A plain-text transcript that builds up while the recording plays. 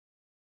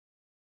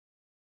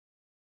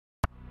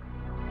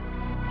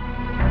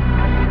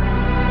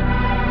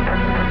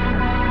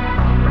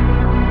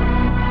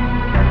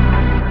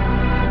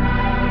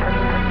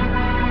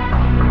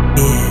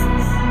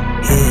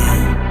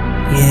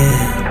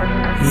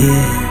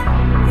yeah,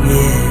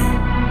 yeah,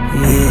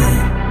 yeah,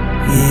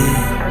 yeah.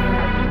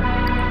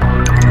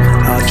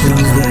 I'll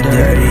choose the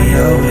dirty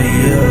over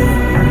you.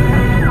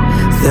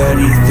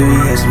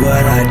 33 is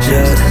what I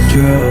just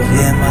drove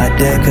in my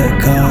deck of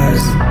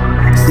cars.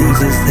 She's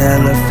just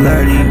hella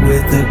flirty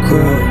with the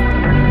crew.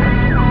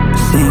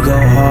 She go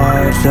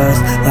hard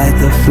just like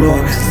the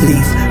floor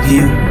seats.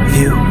 View,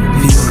 view,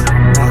 view,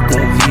 not the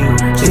view.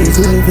 She's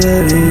a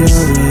dirty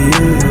over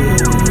you.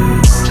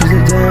 She's a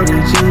dirty,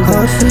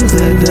 oh, she's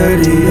a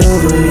dirty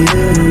over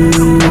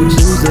you.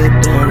 She's a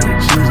dirty,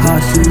 oh,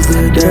 she's a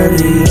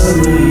dirty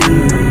over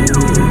you.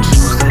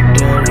 She's a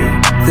dirty.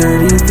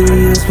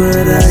 33 is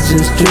what I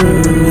just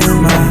drew in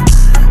my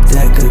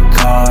deck of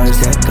cards.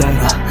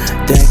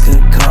 Deck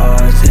of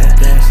cards.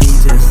 She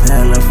just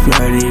hella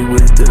flirty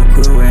with the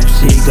crew and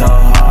she go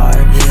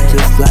hard,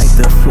 just like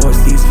the floor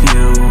seats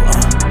view.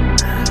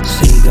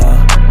 She go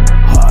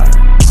hard.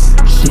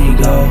 She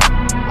go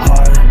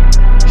hard.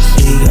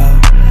 She go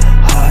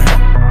hard.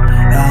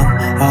 I'm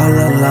all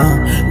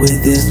alone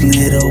with this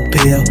little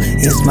pill.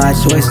 It's my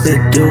choice to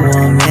do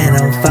them and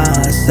I'm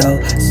fine. So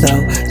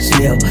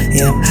chill.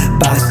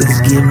 Bosses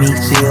give me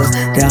chills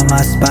down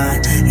my spine.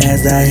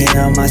 As I hit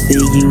on my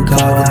CU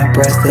call, I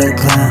press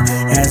decline.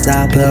 As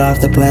I peel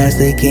off the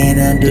plastic and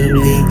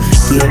unduly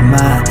get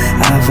mine.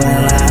 I feel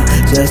line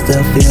just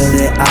to feel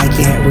that I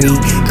can't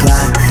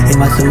recline in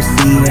my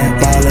two-seat and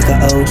fall like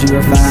an OG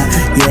refined.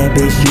 Yeah,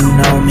 bitch, you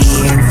know me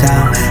in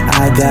time.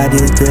 I got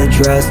it, the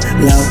trust,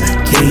 low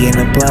key in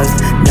the plus.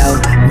 Know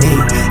me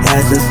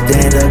as a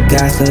stand-up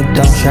guy, so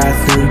don't try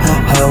to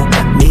hold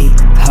me,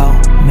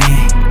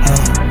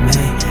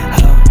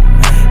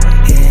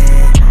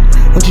 yeah.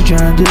 What you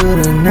tryna do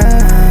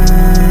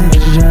tonight?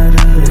 What you tryna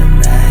do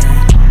tonight?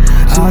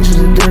 I'll choose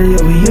the dirty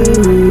over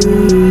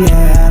you.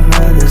 Yeah, I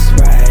love this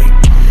right.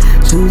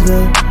 Choose the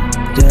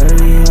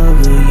dirty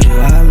over you.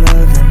 I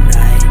love the night.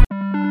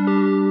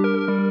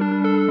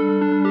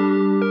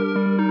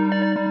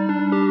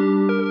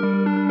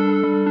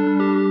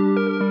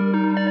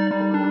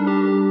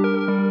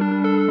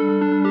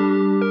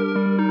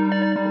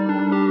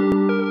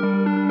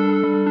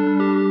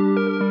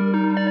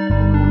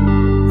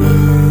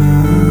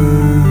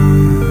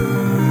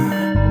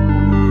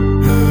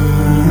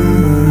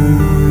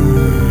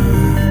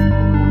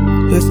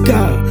 Let's go.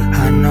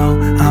 I know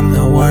I'm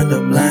the one to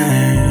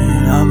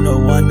blame. I'm the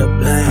one to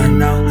blame. I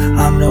know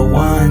I'm the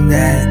one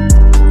that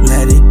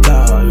let it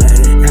go.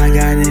 I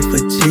got it for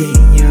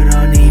cheating. You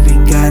don't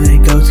even gotta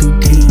go too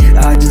deep.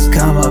 I just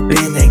come up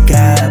in that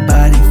guy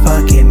body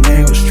fucking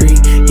Meryl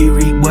Streep. You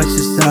reap what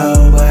you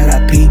sow, but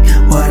I peep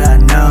what I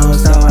know.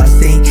 So I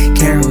sing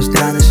carols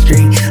down the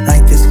street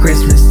like this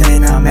Christmas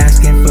and I'm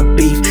asking for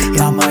beef.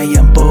 I'm a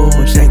young bull,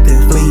 check the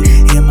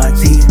fleet in my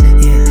teeth.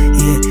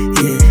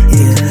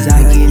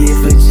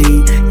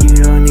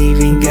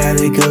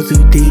 Go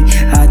too deep.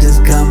 I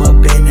just come up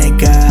in that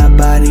guy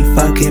body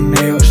fucking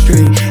Meryl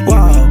Streep. You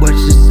reap what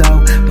you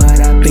sow,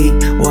 but I beat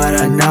what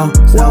I know.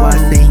 So I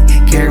sing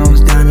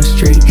carols down the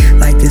street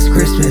like this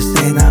Christmas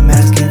and I'm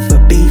asking for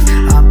beef.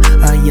 I'm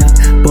a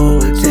young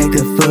bull, check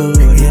the food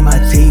in my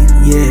teeth.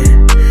 Yeah,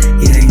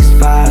 these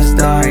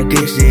 5-star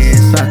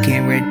dishes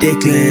fucking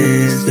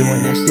ridiculous.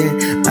 Doing that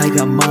shit like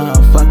a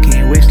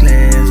motherfucking wish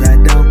list. I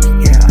don't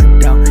care.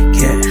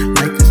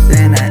 Like the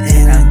Santa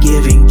and I'm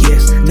giving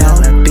gifts. Tell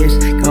that bitch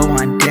go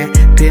on that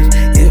piff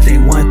if they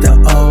want the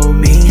old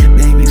me.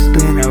 Baby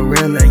spin a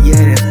rilla,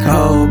 yeah, that's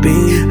cold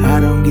beef. I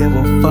don't give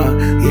a fuck,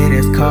 yeah,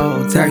 that's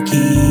cold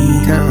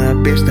turkey. Tell a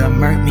bitch to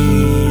murk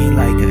me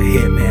like a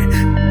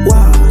hitman.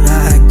 Wow,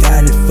 I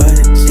got it for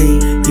the G.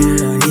 You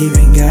don't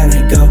even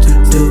gotta go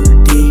too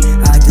deep.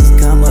 I just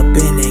come up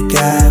in that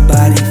guy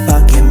body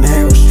fucking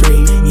Meryl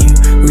Streep. You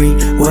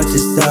reap what you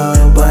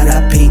sow, but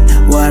I peep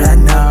what I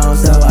know.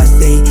 So I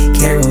sing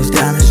carols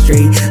down the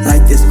street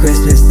like this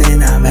Christmas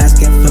and I'm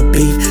asking for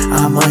beef.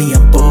 I'm a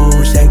young boy.